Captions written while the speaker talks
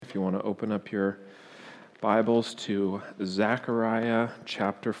if you want to open up your Bibles to Zechariah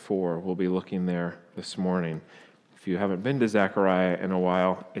chapter 4. We'll be looking there this morning. If you haven't been to Zechariah in a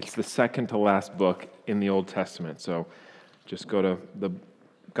while, it's the second to last book in the Old Testament. So just go to the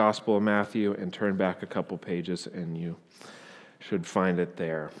Gospel of Matthew and turn back a couple pages and you should find it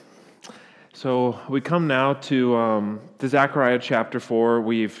there. So we come now to Zechariah chapter 4.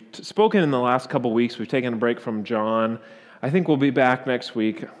 We've spoken in the last couple weeks. We've taken a break from John. I think we'll be back next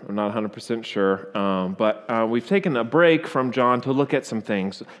week. I'm not 100% sure. But we've taken a break from John to look at some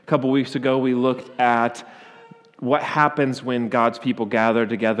things. A couple weeks ago, we looked at what happens when God's people gather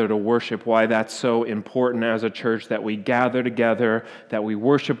together to worship, why that's so important as a church that we gather together, that we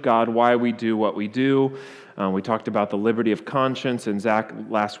worship God, why we do what we do. We talked about the liberty of conscience, and Zach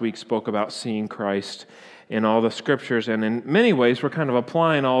last week spoke about seeing Christ in all the scriptures. And in many ways, we're kind of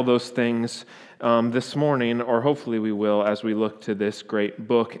applying all those things this morning, or hopefully we will, as we look to this great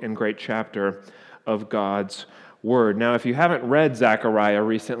book and great chapter of God's Word. Now, if you haven't read Zechariah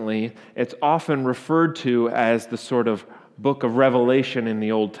recently, it's often referred to as the sort of book of Revelation in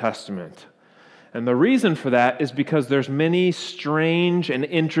the Old Testament. And the reason for that is because there's many strange and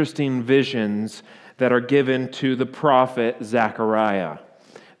interesting visions that are given to the prophet Zechariah,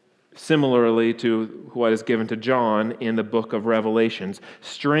 similarly to what is given to John in the book of Revelations.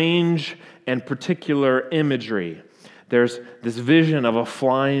 Strange and particular imagery. There's this vision of a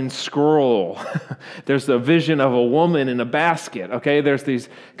flying scroll. There's a vision of a woman in a basket. Okay, there's these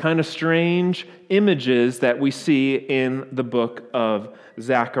kind of strange images that we see in the book of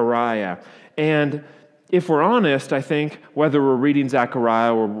Zechariah. And if we're honest, I think whether we're reading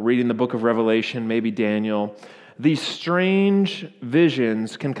Zechariah or reading the book of Revelation, maybe Daniel, these strange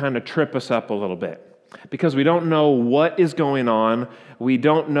visions can kind of trip us up a little bit because we don't know what is going on. We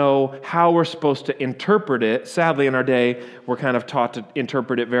don't know how we're supposed to interpret it. Sadly, in our day, we're kind of taught to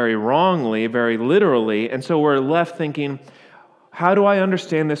interpret it very wrongly, very literally, and so we're left thinking, how do I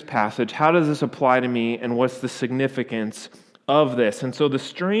understand this passage? How does this apply to me, and what's the significance of this? And so the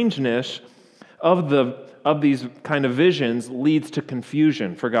strangeness of these kind of visions leads to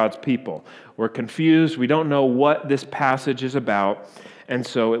confusion for God's people. We're confused. We don't know what this passage is about, and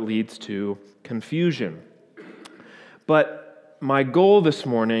so it leads to confusion. But my goal this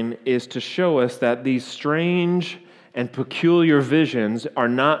morning is to show us that these strange and peculiar visions are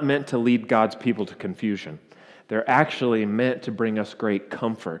not meant to lead God's people to confusion. They're actually meant to bring us great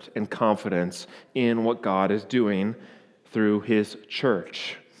comfort and confidence in what God is doing through His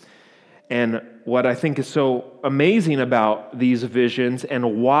church. And what I think is so amazing about these visions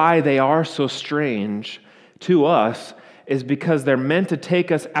and why they are so strange to us is because they're meant to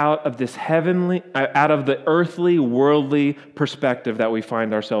take us out of this out of the earthly, worldly perspective that we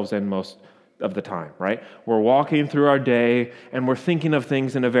find ourselves in most of the time, right? We're walking through our day and we're thinking of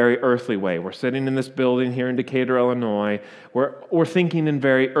things in a very earthly way. We're sitting in this building here in Decatur, Illinois. We're thinking in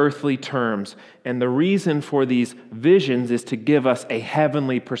very earthly terms. And the reason for these visions is to give us a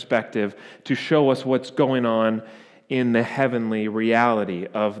heavenly perspective, to show us what's going on in the heavenly reality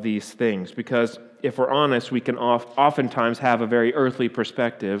of these things. Because if we're honest, we can oftentimes have a very earthly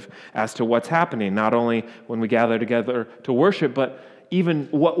perspective as to what's happening, not only when we gather together to worship, but even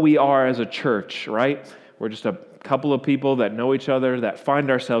what we are as a church, right? We're just a couple of people that know each other, that find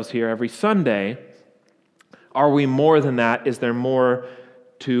ourselves here every Sunday. Are we more than that? Is there more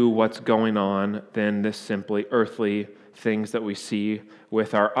to what's going on than this simply earthly things that we see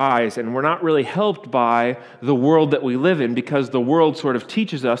with our eyes? And we're not really helped by the world that we live in because the world sort of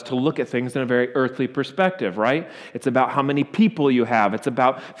teaches us to look at things in a very earthly perspective, right? It's about how many people you have. It's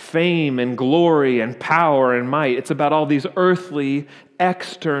about fame and glory and power and might. It's about all these earthly,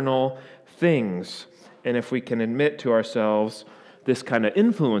 external things. And if we can admit to ourselves, this kind of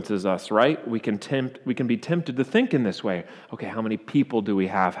influences us, right? We can be tempted to think in this way. Okay, how many people do we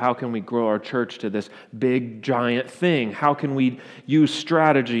have? How can we grow our church to this big, giant thing? How can we use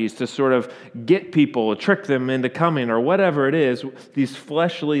strategies to sort of get people, trick them into coming, or whatever it is? These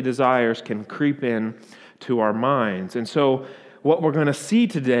fleshly desires can creep in to our minds. And so what we're going to see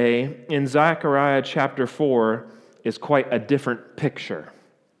today in Zechariah chapter 4 is quite a different picture.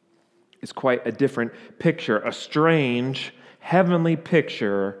 It's quite a different picture, a strange, heavenly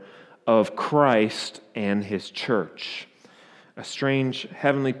picture of Christ and His church. A strange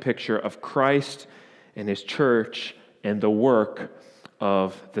heavenly picture of Christ and His church and the work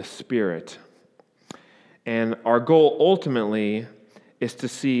of the Spirit. And our goal ultimately is to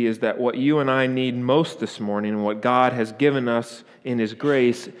see is that what you and I need most this morning, and what God has given us in His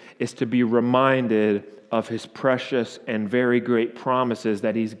grace, is to be reminded of His precious and very great promises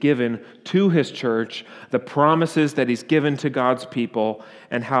that He's given to His church, the promises that He's given to God's people,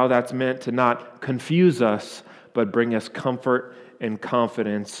 and how that's meant to not confuse us, but bring us comfort and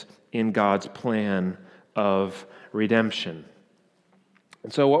confidence in God's plan of redemption.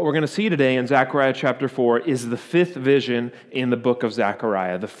 And so what we're going to see today in Zechariah chapter 4 is the fifth vision in the book of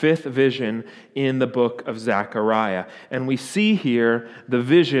Zechariah, the fifth vision in the book of Zechariah. And we see here the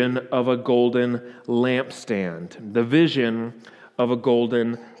vision of a golden lampstand, the vision of a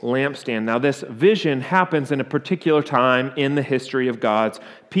golden lampstand. Now, this vision happens in a particular time in the history of God's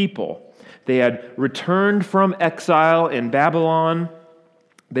people. They had returned from exile in Babylon.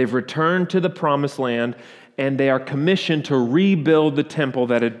 They've returned to the promised land, and they are commissioned to rebuild the temple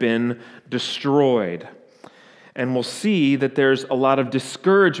that had been destroyed. And we'll see that there's a lot of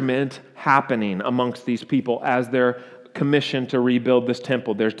discouragement happening amongst these people as they're commissioned to rebuild this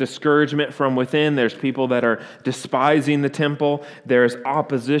temple. There's discouragement from within. There's people that are despising the temple. There's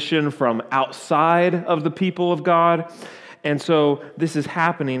opposition from outside of the people of God. And so this is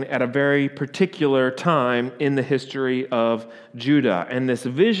happening at a very particular time in the history of Judah. And this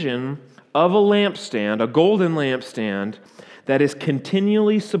vision of a lampstand, a golden lampstand, that is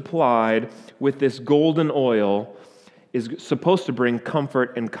continually supplied with this golden oil is supposed to bring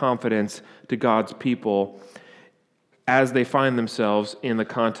comfort and confidence to God's people as they find themselves in the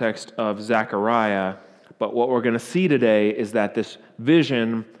context of Zechariah. But what we're going to see today is that this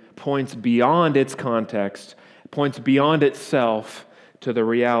vision points beyond its context, points beyond itself to the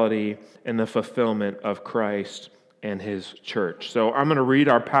reality and the fulfillment of Christ and His church. So I'm going to read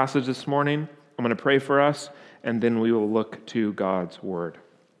our passage this morning. I'm going to pray for us, and then we will look to God's Word.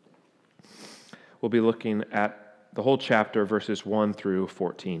 We'll be looking at the whole chapter, verses 1 through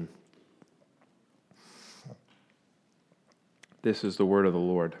 14. This is the word of the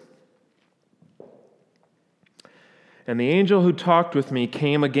Lord. And the angel who talked with me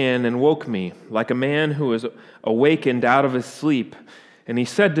came again and woke me, like a man who is awakened out of his sleep. And he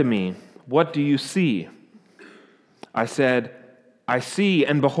said to me, "What do you see?" I said, "I see,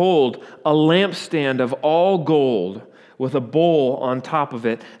 and behold, a lampstand of all gold, with a bowl on top of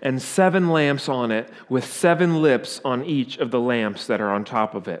it, and 7 lamps on it, with 7 lips on each of the lamps that are on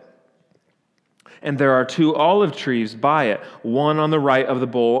top of it. And there are 2 olive trees by it, one on the right of the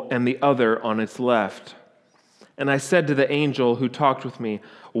bowl, and the other on its left." And I said to the angel who talked with me,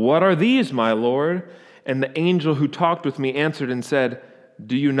 "What are these, my Lord?" And the angel who talked with me answered and said,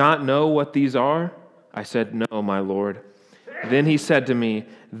 "Do you not know what these are?" I said, "No, my Lord." Then he said to me,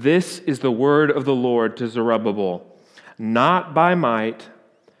 "This is the word of the Lord to Zerubbabel, not by might,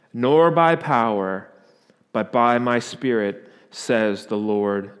 nor by power, but by my Spirit, says the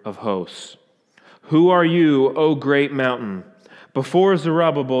Lord of hosts. Who are you, O great mountain? Before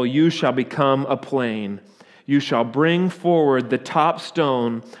Zerubbabel you shall become a plain. You shall bring forward the top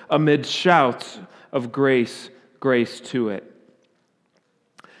stone amid shouts of grace, grace to it."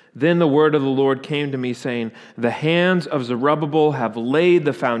 Then the word of the Lord came to me, saying, "The hands of Zerubbabel have laid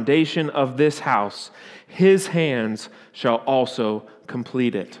the foundation of this house. His hands shall also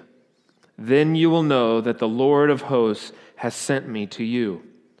complete it. Then you will know that the Lord of hosts has sent me to you.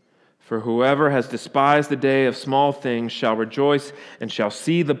 For whoever has despised the day of small things shall rejoice and shall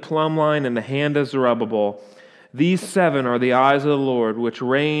see the plumb line in the hand of Zerubbabel. These 7 are the eyes of the Lord, which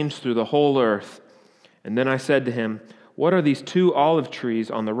reigns through the whole earth." And then I said to him, "What are these 2 olive trees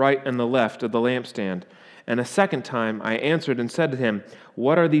on the right and the left of the lampstand?" And a second time I answered and said to him,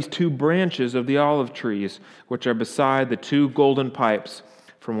 "What are these 2 branches of the olive trees, which are beside the 2 golden pipes,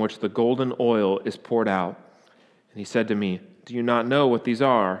 from which the golden oil is poured out?" And he said to me, "Do you not know what these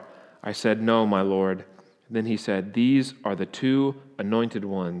are?" I said, "No, my Lord." Then he said, "These are the 2 anointed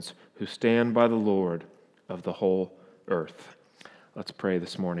ones who stand by the Lord of the whole earth." Let's pray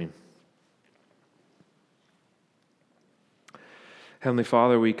this morning. Heavenly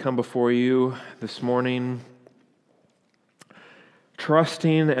Father, we come before you this morning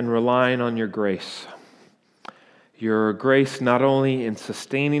trusting and relying on your grace. Your grace not only in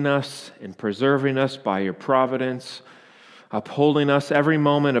sustaining us, in preserving us by your providence, upholding us every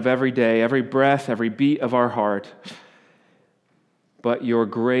moment of every day, every breath, every beat of our heart, but your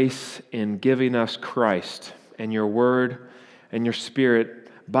grace in giving us Christ and your word and your Spirit,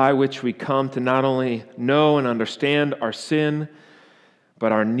 by which we come to not only know and understand our sin,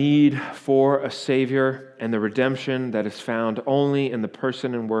 but our need for a Savior and the redemption that is found only in the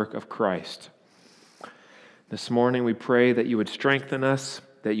person and work of Christ. This morning we pray that you would strengthen us,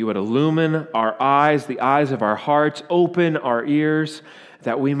 that you would illumine our eyes, the eyes of our hearts, open our ears,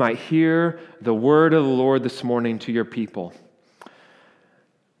 that we might hear the word of the Lord this morning to your people.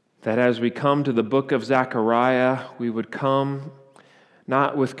 That as we come to the book of Zechariah, we would come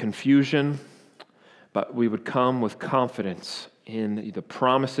not with confusion, but we would come with confidence in the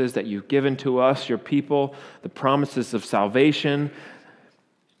promises that you've given to us, your people, the promises of salvation,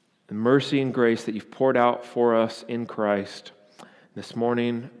 the mercy and grace that you've poured out for us in Christ. This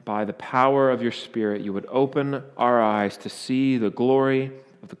morning, by the power of your Spirit, you would open our eyes to see the glory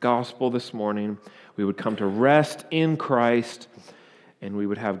of the gospel this morning. We would come to rest in Christ, and we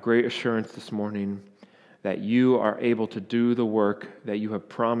would have great assurance this morning that you are able to do the work that you have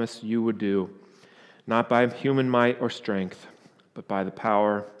promised you would do, not by human might or strength, but by the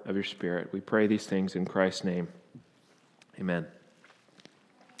power of your Spirit. We pray these things in Christ's name. Amen.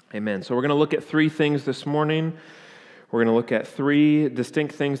 Amen. So we're going to look at three things this morning. We're going to look at three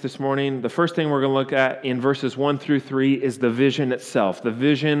distinct things this morning. The first thing we're going to look at in verses 1 through 3 is the vision itself. The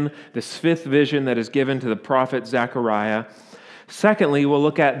vision, this fifth vision that is given to the prophet Zechariah. Secondly, we'll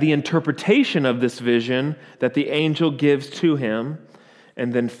look at the interpretation of this vision that the angel gives to him.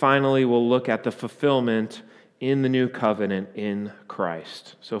 And then finally, we'll look at the fulfillment in the new covenant in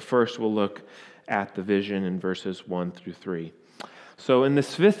Christ. So first, we'll look at the vision in verses 1 through 3. So in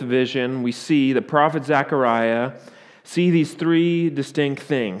this fifth vision, we see the prophet Zechariah see these three distinct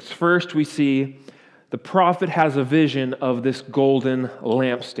things. First, we see the prophet has a vision of this golden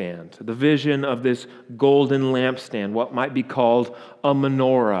lampstand. The vision of this golden lampstand, what might be called a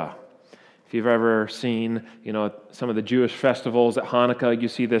menorah. If you've ever seen, some of the Jewish festivals at Hanukkah, you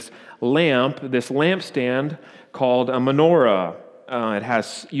see this lampstand called a menorah. It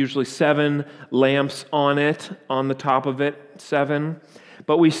has usually 7 lamps on it, on the top of it, 7.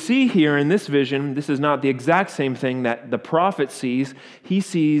 But we see here in this vision, this is not the exact same thing that the prophet sees. He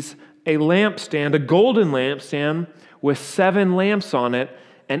sees a lampstand, a golden lampstand with 7 lamps on it,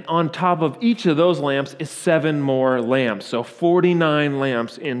 and on top of each of those lamps is 7 more lamps. So 49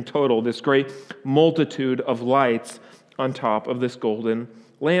 lamps in total, this great multitude of lights on top of this golden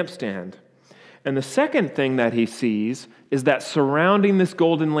lampstand. And the second thing that he sees is that surrounding this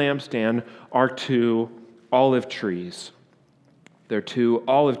golden lampstand are 2 olive trees. There are 2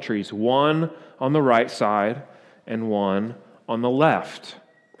 olive trees, one on the right side and one on the left.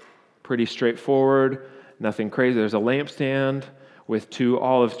 Pretty straightforward, nothing crazy. There's a lampstand with 2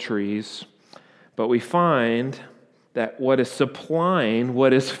 olive trees. But we find that what is fueling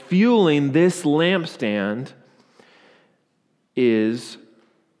this lampstand is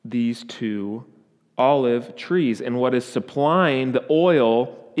these 2 olive trees. And what is supplying the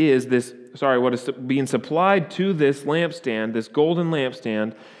oil what is being supplied to this lampstand, this golden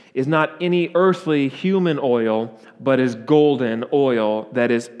lampstand, is not any earthly human oil, but is golden oil that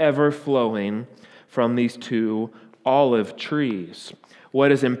is ever flowing from these 2 olive trees.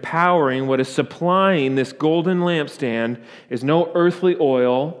 What is empowering, what is supplying this golden lampstand is no earthly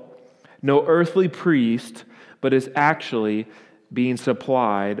oil, no earthly priest, but is actually being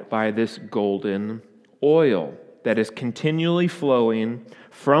supplied by this golden oil that is continually flowing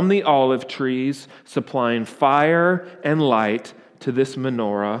from the olive trees, supplying fire and light to this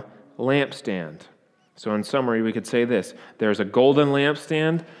menorah lampstand. So in summary, we could say this. There's a golden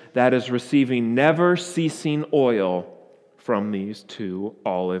lampstand that is receiving never-ceasing oil from these 2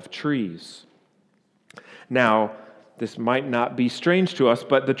 olive trees. Now, this might not be strange to us,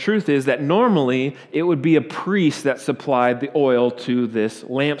 but the truth is that normally it would be a priest that supplied the oil to this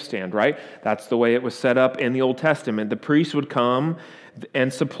lampstand, right? That's the way it was set up in the Old Testament. The priest would come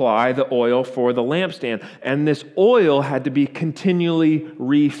and supply the oil for the lampstand. And this oil had to be continually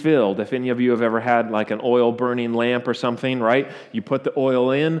refilled. If any of you have ever had like an oil burning lamp or something, right? You put the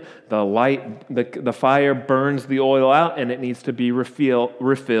oil in, the fire burns the oil out, and it needs to be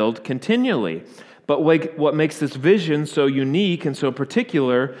refilled continually. But what makes this vision so unique and so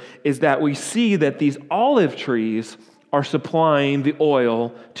particular is that we see that these olive trees are supplying the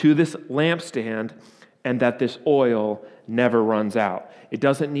oil to this lampstand, and that this oil never runs out. It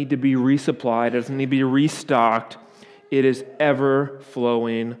doesn't need to be resupplied. It doesn't need to be restocked. It is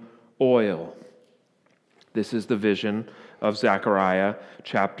ever-flowing oil. This is the vision of Zechariah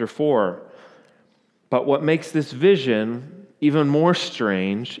chapter 4. But what makes this vision even more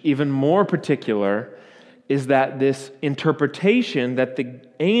strange, even more particular, is that this interpretation that the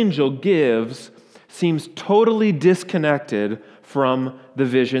angel gives seems totally disconnected from the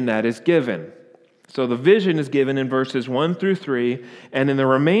vision that is given. So the vision is given in verses 1 through 3, and in the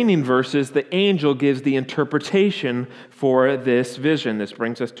remaining verses, the angel gives the interpretation for this vision. This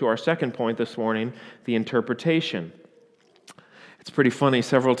brings us to our second point this morning, the interpretation. It's pretty funny,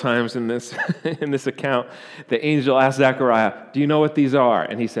 several times in this in this account, the angel asks Zechariah, "Do you know what these are?"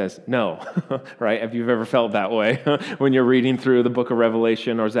 And he says, "No." Right? If you've ever felt that way when you're reading through the book of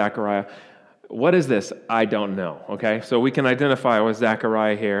Revelation or Zechariah, what is this? I don't know. Okay? So we can identify with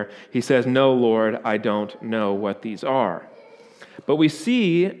Zechariah here. He says, "No, Lord, I don't know what these are." But we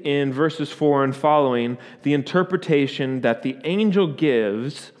see in verses 4 and following the interpretation that the angel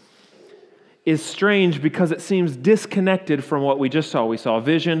gives is strange because it seems disconnected from what we just saw. We saw a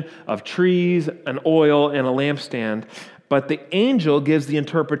vision of trees, an oil, and a lampstand. But the angel gives the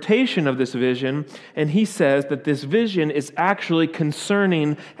interpretation of this vision, and he says that this vision is actually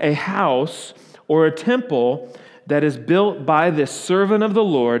concerning a house or a temple that is built by this servant of the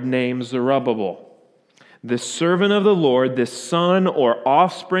Lord named Zerubbabel. This servant of the Lord, this son or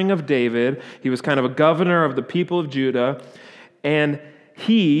offspring of David, he was kind of a governor of the people of Judah, and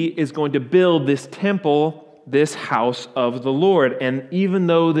he is going to build this temple, this house of the Lord. And even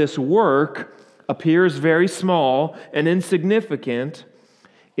though this work appears very small and insignificant,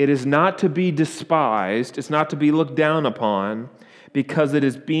 it is not to be despised, it's not to be looked down upon, because it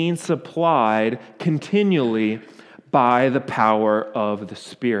is being supplied continually by the power of the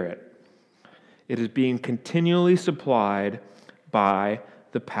Spirit. It is being continually supplied by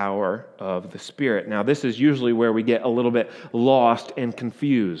the power of the Spirit. Now, this is usually where we get a little bit lost and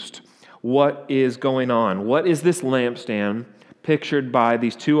confused. What is going on? What is this lampstand pictured by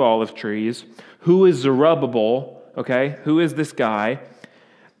these two olive trees? Who is Zerubbabel? Okay, who is this guy?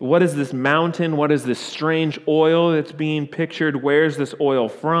 What is this mountain? What is this strange oil that's being pictured? Where's this oil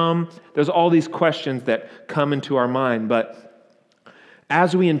from? There's all these questions that come into our mind, but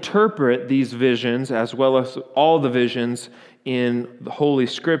as we interpret these visions, as well as all the visions in the Holy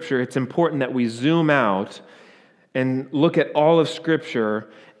Scripture, it's important that we zoom out and look at all of Scripture.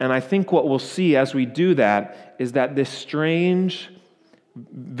 And I think what we'll see as we do that is that this strange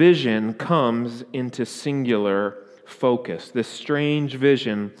vision comes into singular focus. This strange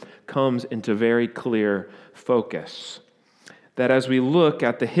vision comes into very clear focus. That as we look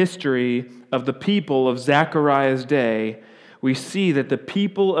at the history of the people of Zechariah's day, we see that the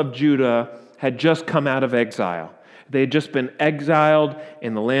people of Judah had just come out of exile. They had just been exiled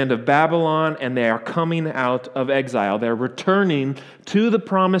in the land of Babylon, and they are coming out of exile. They're returning to the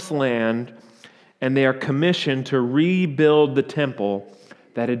promised land, and they are commissioned to rebuild the temple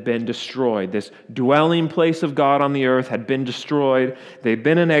that had been destroyed. This dwelling place of God on the earth had been destroyed. They've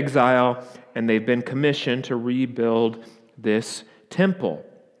been in exile, and they've been commissioned to rebuild this temple.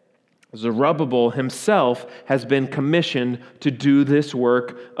 Zerubbabel himself has been commissioned to do this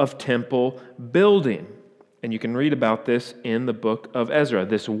work of temple building. And you can read about this in the book of Ezra,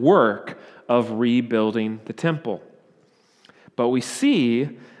 this work of rebuilding the temple. But we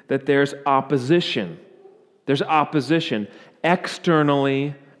see that there's opposition. There's opposition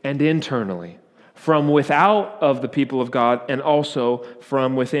externally and internally, from without of the people of God and also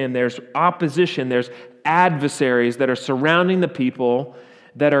from within. There's opposition, there's adversaries that are surrounding the people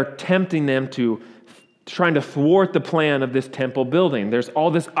that are tempting them to trying to thwart the plan of this temple building. There's all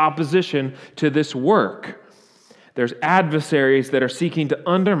this opposition to this work. There's adversaries that are seeking to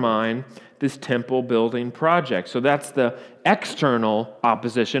undermine this temple building project. So that's the external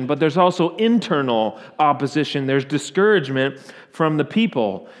opposition, but there's also internal opposition. There's discouragement from the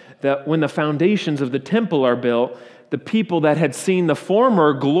people that when the foundations of the temple are built, the people that had seen the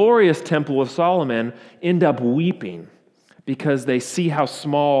former glorious temple of Solomon end up weeping because they see how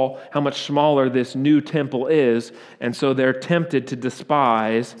much smaller this new temple is, and so they're tempted to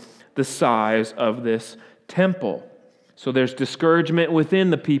despise the size of this temple. So there's discouragement within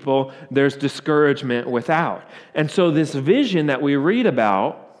the people, there's discouragement without. And so this vision that we read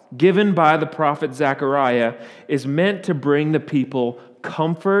about, given by the prophet Zechariah, is meant to bring the people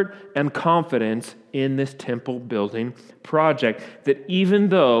comfort and confidence in this temple building project, that even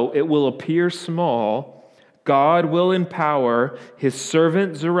though it will appear small, God will empower his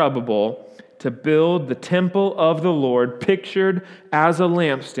servant Zerubbabel to build the temple of the Lord, pictured as a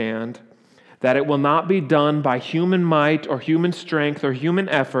lampstand, that it will not be done by human might or human strength or human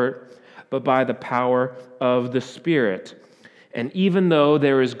effort, but by the power of the Spirit. And even though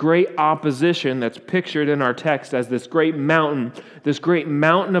there is great opposition that's pictured in our text as this great mountain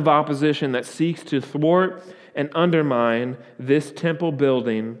of opposition that seeks to thwart and undermine this temple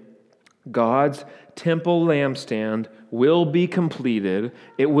building, God's temple lampstand will be completed.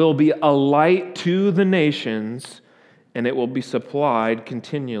 It will be a light to the nations, and it will be supplied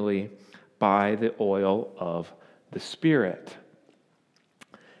continually by the oil of the Spirit.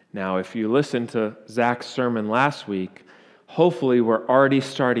 Now, if you listened to Zach's sermon last week, hopefully we're already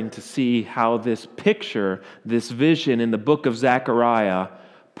starting to see how this picture, this vision in the book of Zechariah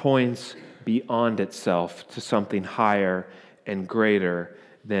points beyond itself to something higher and greater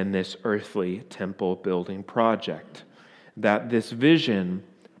than this earthly temple building project. That this vision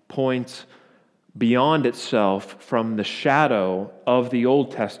points beyond itself from the shadow of the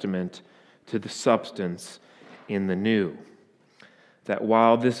Old Testament to the substance in the New. That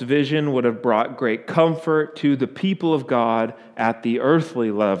while this vision would have brought great comfort to the people of God at the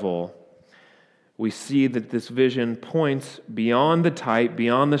earthly level, we see that this vision points beyond the type,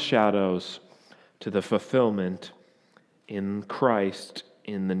 beyond the shadows, to the fulfillment in Christ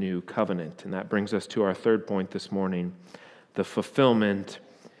in the new covenant. And that brings us to our third point this morning, the fulfillment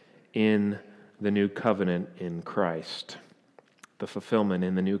in the new covenant in Christ. The fulfillment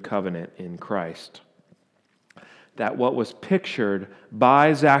in the new covenant in Christ. That what was pictured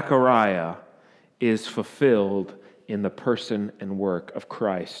by Zechariah is fulfilled in the person and work of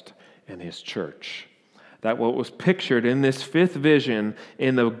Christ and his church. That what was pictured in this fifth vision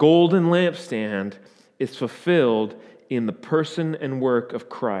in the golden lampstand is fulfilled in the person and work of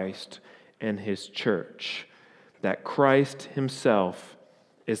Christ and his church. That Christ himself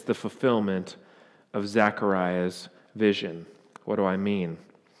is the fulfillment of Zechariah's vision. What do I mean?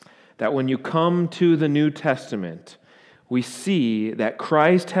 That when you come to the New Testament, we see that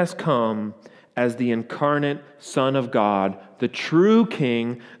Christ has come as the incarnate Son of God, the true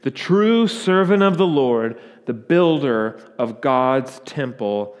King, the true servant of the Lord, the builder of God's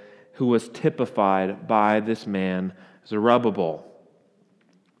temple, who was typified by this man, Zerubbabel.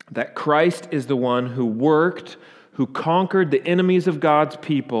 That Christ is the one who worked, who conquered the enemies of God's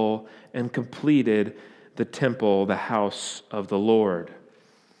people and completed the temple, the house of the Lord.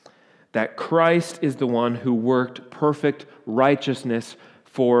 That Christ is the one who worked perfect righteousness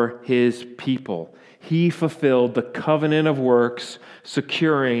for his people. He fulfilled the covenant of works,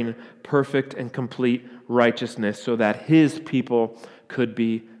 securing perfect and complete righteousness so that his people could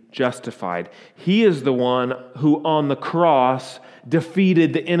be justified. He is the one who on the cross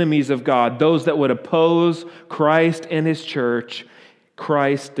defeated the enemies of God, those that would oppose Christ and his church.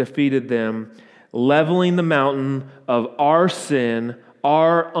 Christ defeated them, leveling the mountain of our sin,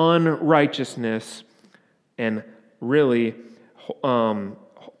 our unrighteousness, and really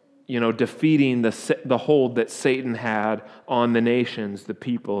defeating the hold that Satan had on the nations, the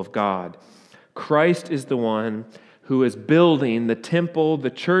people of God. Christ is the one who is building the temple, the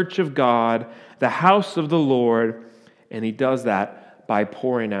church of God, the house of the Lord, and he does that by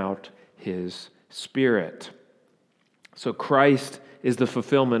pouring out his Spirit. So Christ is the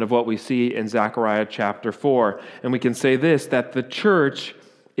fulfillment of what we see in Zechariah chapter 4. And we can say this, that the church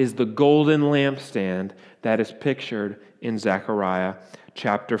is the golden lampstand that is pictured in Zechariah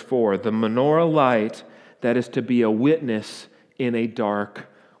chapter 4. The menorah light that is to be a witness in a dark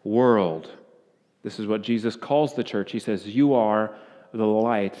world. This is what Jesus calls the church. He says, you are the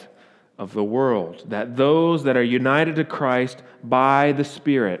light of the world. That those that are united to Christ by the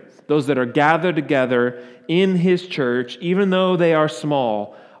Spirit, those that are gathered together in his church, even though they are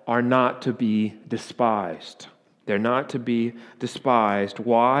small, are not to be despised. They're not to be despised.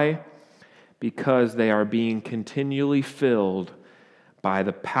 Why? Because they are being continually filled by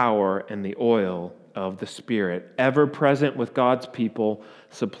the power and the oil of the Spirit, ever present with God's people,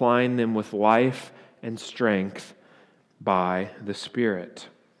 supplying them with life and strength by the Spirit.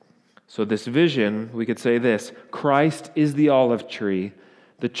 So this vision, we could say this, Christ is the olive tree,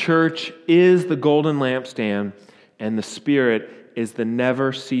 the church is the golden lampstand, and the Spirit is the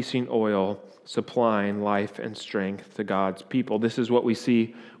never-ceasing oil supplying life and strength to God's people. This is what we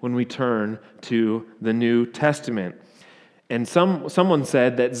see when we turn to the New Testament. And someone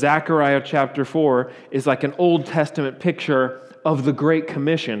said that Zechariah chapter 4 is like an Old Testament picture of the Great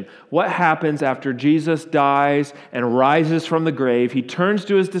Commission. What happens after Jesus dies and rises from the grave? He turns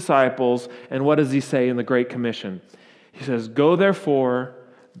to his disciples, and what does he say in the Great Commission? He says, "Go therefore,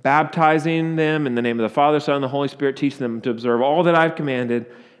 baptizing them in the name of the Father, Son, and the Holy Spirit, teaching them to observe all that I've commanded,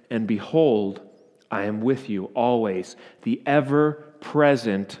 and behold, I am with you always." The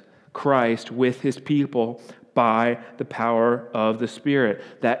ever-present Christ with his people by the power of the Spirit.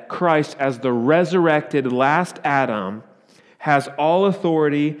 That Christ, as the resurrected last Adam, has all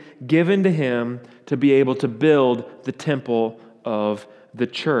authority given to him to be able to build the temple of the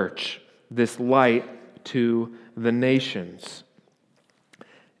church, this light to the nations.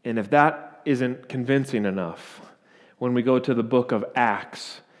 And if that isn't convincing enough, when we go to the book of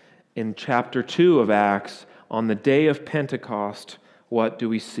Acts, in chapter 2 of Acts, on the day of Pentecost, what do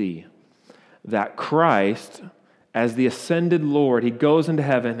we see? That Christ, as the ascended Lord, he goes into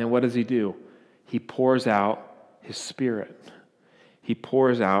heaven, and what does he do? He pours out His Spirit. He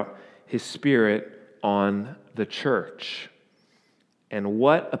pours out His Spirit on the church. And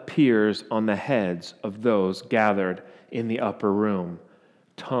what appears on the heads of those gathered in the upper room?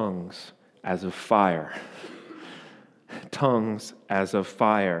 Tongues as of fire. Tongues as of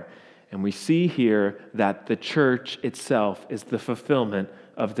fire. And we see here that the church itself is the fulfillment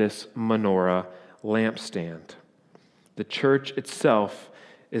of this menorah lampstand. The church itself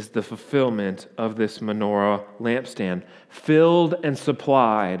is the fulfillment of this menorah lampstand, filled and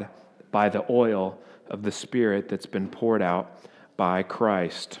supplied by the oil of the Spirit that's been poured out by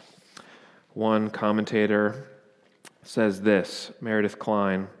Christ. One commentator says this, Meredith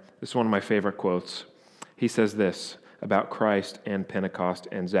Kline, this is one of my favorite quotes. He says this about Christ and Pentecost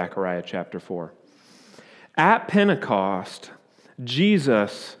and Zechariah chapter 4. At Pentecost,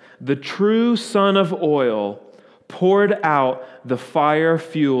 Jesus, the true Son of oil, poured out the fire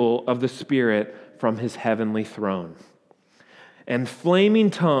fuel of the Spirit from His heavenly throne. And flaming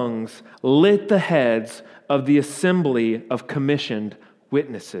tongues lit the heads of the assembly of commissioned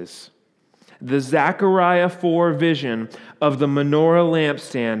witnesses. The Zechariah 4 vision of the menorah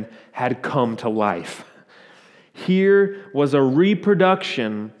lampstand had come to life. Here was a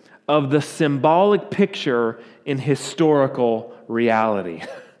reproduction of the symbolic picture in historical reality.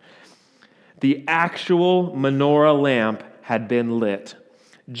 The actual menorah lamp had been lit.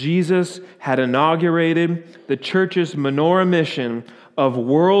 Jesus had inaugurated the church's menorah mission of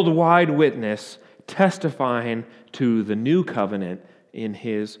worldwide witness, testifying to the new covenant in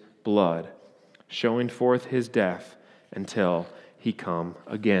His blood, showing forth His death until He come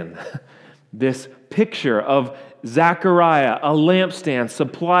again. This picture of Zechariah, a lampstand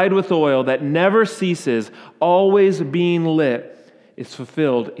supplied with oil that never ceases, always being lit, is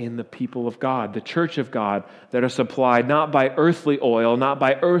fulfilled in the people of God, the church of God, that are supplied not by earthly oil, not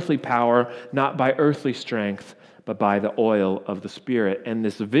by earthly power, not by earthly strength, but by the oil of the Spirit. And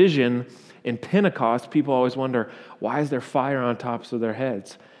this vision in Pentecost, people always wonder, why is there fire on tops of their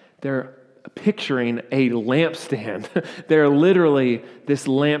heads? They're picturing a lampstand. They're literally this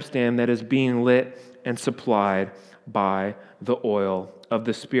lampstand that is being lit and supplied by the oil of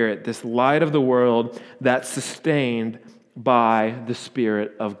the Spirit, this light of the world that's sustained by the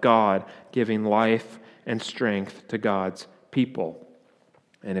Spirit of God, giving life and strength to God's people.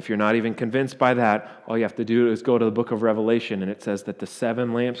 And if you're not even convinced by that, all you have to do is go to the book of Revelation, and it says that the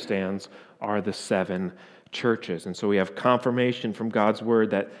 7 lampstands are the 7 churches. And so we have confirmation from God's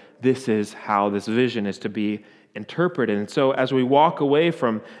word that this is how this vision is to be interpreted. And so as we walk away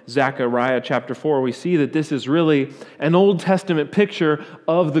from Zechariah chapter 4, we see that this is really an Old Testament picture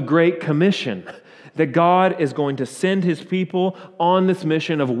of the Great Commission, that God is going to send His people on this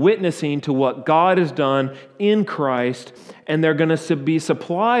mission of witnessing to what God has done in Christ, and they're going to be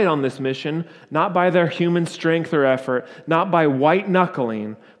supplied on this mission not by their human strength or effort, not by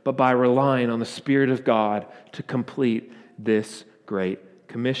white-knuckling, but by relying on the Spirit of God to complete this Great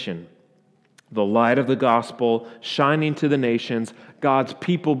Commission. The light of the gospel shining to the nations, God's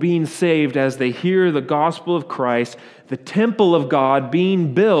people being saved as they hear the gospel of Christ, the temple of God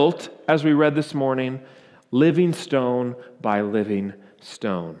being built, as we read this morning, living stone by living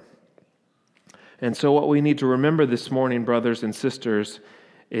stone. And so what we need to remember this morning, brothers and sisters,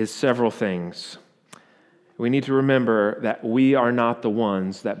 is several things. We need to remember that we are not the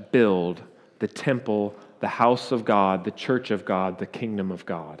ones that build the temple, the house of God, the church of God, the kingdom of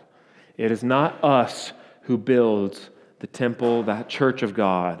God. It is not us who builds the temple, the church of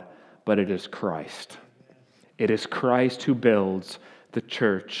God, but it is Christ. It is Christ who builds the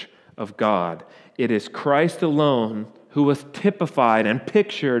church of God. It is Christ alone who was typified and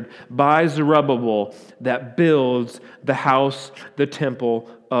pictured by Zerubbabel that builds the house, the temple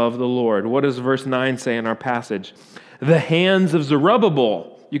of the Lord. What does verse 9 say in our passage? The hands of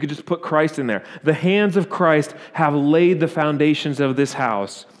Zerubbabel, you could just put Christ in there. The hands of Christ have laid the foundations of this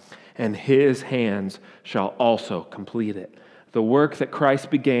house, and His hands shall also complete it. The work that Christ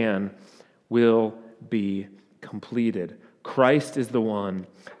began will be completed. Christ is the one,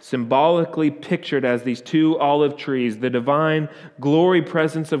 symbolically pictured as these 2 olive trees, the divine glory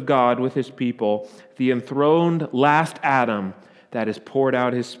presence of God with His people, the enthroned last Adam that has poured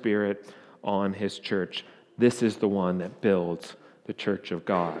out His Spirit on His church. This is the one that builds the church of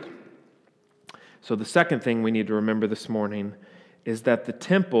God. So the second thing we need to remember this morning is that the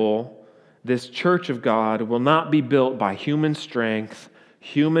temple, this church of God, will not be built by human strength,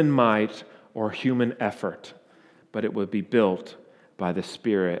 human might, or human effort, but it will be built by the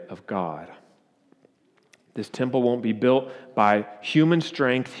Spirit of God. This temple won't be built by human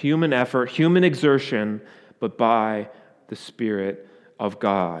strength, human effort, human exertion, but by the Spirit of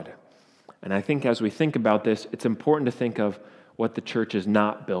God. And I think as we think about this, it's important to think of what the church is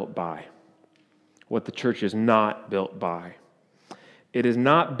not built by. What the church is not built by. It is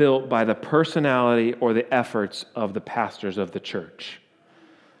not built by the personality or the efforts of the pastors of the church.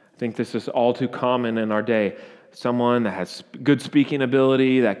 I think this is all too common in our day. Someone that has good speaking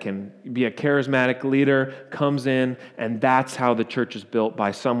ability, that can be a charismatic leader, comes in, and that's how the church is built,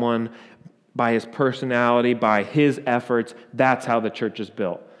 by someone, by his personality, by his efforts. That's how the church is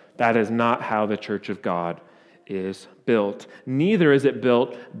built. That is not how the church of God is built. Neither is it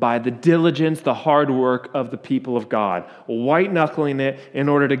built by the diligence, the hard work of the people of God, white-knuckling it in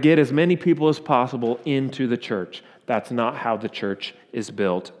order to get as many people as possible into the church. That's not how the church is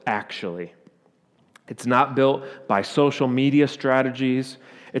built, actually. It's not built by social media strategies.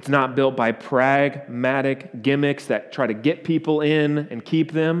 It's not built by pragmatic gimmicks that try to get people in and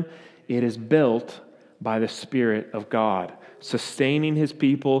keep them. It is built by the Spirit of God, sustaining His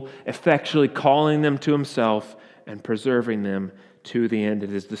people, effectually calling them to Himself, and preserving them to the end.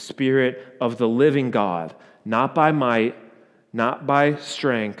 It is the Spirit of the living God, not by might, not by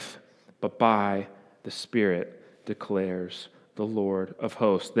strength, but by the Spirit, declares the Lord of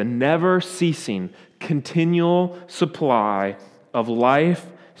hosts. The never-ceasing, continual supply of life,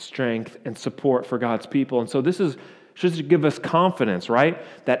 strength, and support for God's people. And so this should give us confidence, right?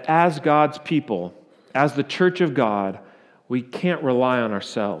 That as God's people, as the church of God, we can't rely on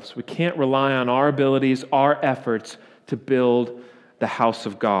ourselves. We can't rely on our abilities, our efforts to build the house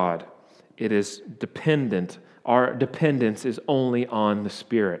of God. It is dependent. Our dependence is only on the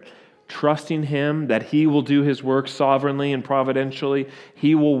Spirit. Trusting Him that He will do His work sovereignly and providentially.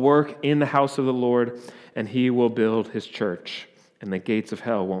 He will work in the house of the Lord, and He will build His church, and the gates of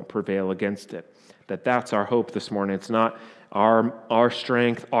hell won't prevail against it. That's our hope this morning. It's not our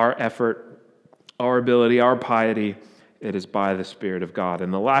strength, our effort, our ability, our piety. It is by the Spirit of God.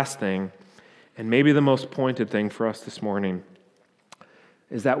 And the last thing, and maybe the most pointed thing for us this morning,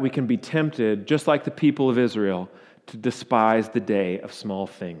 is that we can be tempted, just like the people of Israel, to despise the day of small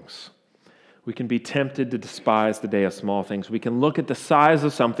things. We can be tempted to despise the day of small things. We can look at the size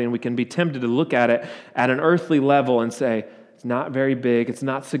of something. We can be tempted to look at it at an earthly level and say, it's not very big, it's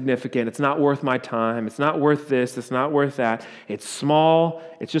not significant, it's not worth my time, it's not worth this, it's not worth that. It's small,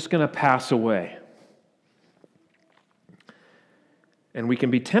 it's just going to pass away. And we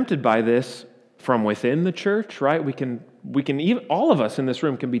can be tempted by this from within the church, right? We can even, all of us in this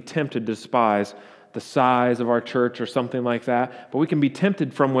room can be tempted to despise the size of our church or something like that, but we can be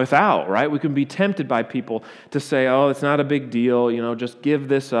tempted from without, right? We can be tempted by people to say, oh, it's not a big deal, just give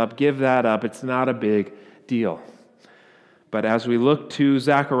this up, give that up, it's not a big deal. But as we look to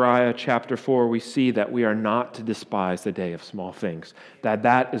Zechariah chapter 4, we see that we are not to despise the day of small things,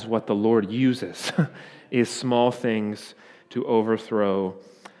 that is what the Lord uses, is small things to overthrow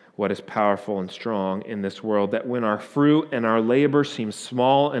what is powerful and strong in this world. That when our fruit and our labor seems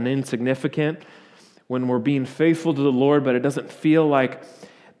small and insignificant, when we're being faithful to the Lord, but it doesn't feel like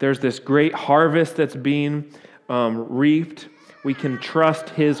there's this great harvest that's being reaped, we can trust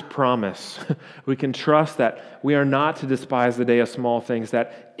His promise. We can trust that we are not to despise the day of small things,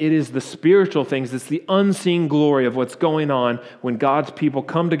 that it is the spiritual things, it's the unseen glory of what's going on when God's people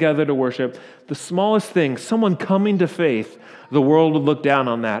come together to worship. The smallest thing, someone coming to faith, the world would look down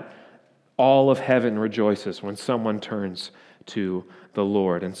on that. All of heaven rejoices when someone turns to the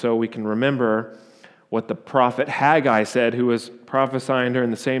Lord. And so we can remember what the prophet Haggai said, who was prophesying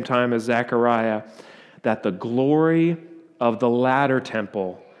during the same time as Zechariah, that the glory of the latter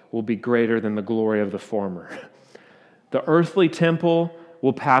temple will be greater than the glory of the former. The earthly temple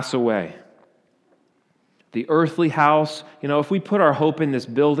will pass away. The earthly house, if we put our hope in this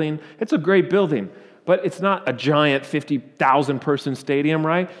building, it's a great building, but it's not a giant 50,000 person stadium,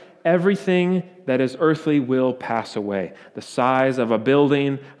 right? Everything that is earthly will pass away. The size of a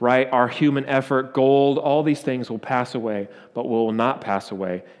building, right? Our human effort, gold, all these things will pass away. But what will not pass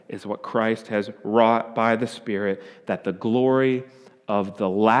away is what Christ has wrought by the Spirit, that the glory of the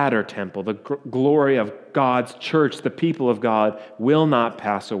latter temple, the glory of God's church, the people of God, will not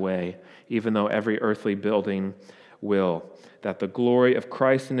pass away, even though every earthly building will. That the glory of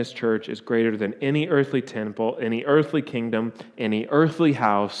Christ and His church is greater than any earthly temple, any earthly kingdom, any earthly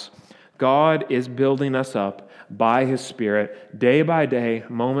house. God is building us up by His Spirit, day by day,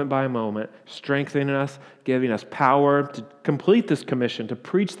 moment by moment, strengthening us, giving us power to complete this commission, to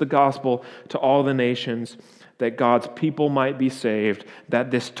preach the gospel to all the nations, that God's people might be saved,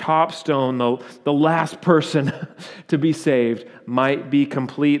 that this top stone, the last person to be saved, might be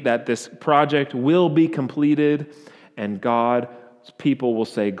complete, that this project will be completed, and God's people will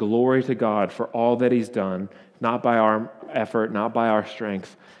say, glory to God for all that He's done. not by our effort, not by our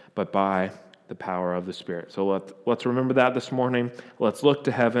strength, but by the power of the Spirit. So let's remember that this morning. Let's look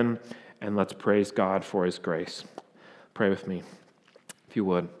to heaven, and let's praise God for his grace. Pray with me, if you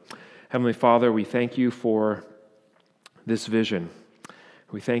would. Heavenly Father, we thank you for this vision.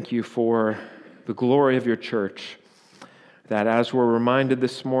 We thank you for the glory of your church, that as we're reminded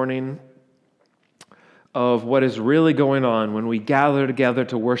this morning of what is really going on when we gather together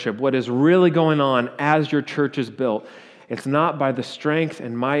to worship, what is really going on as your church is built, it's not by the strength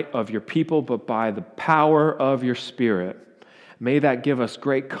and might of your people, but by the power of your Spirit. May that give us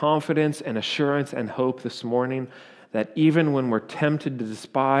great confidence and assurance and hope this morning, that even when we're tempted to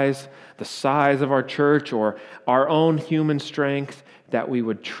despise the size of our church or our own human strength, that we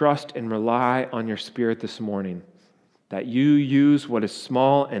would trust and rely on your Spirit this morning, that you use what is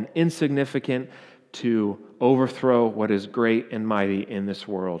small and insignificant to overthrow what is great and mighty in this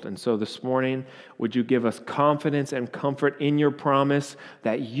world. And so this morning, would you give us confidence and comfort in your promise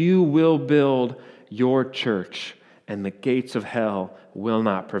that you will build your church and the gates of hell will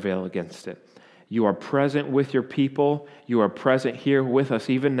not prevail against it. You are present with your people. You are present here with us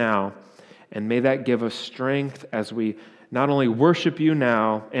even now. And may that give us strength as we not only worship you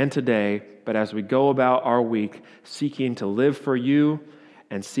now and today, but as we go about our week seeking to live for you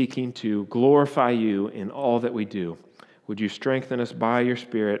and seeking to glorify you in all that we do. Would you strengthen us by your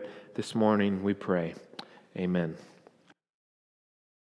Spirit this morning, we pray. Amen.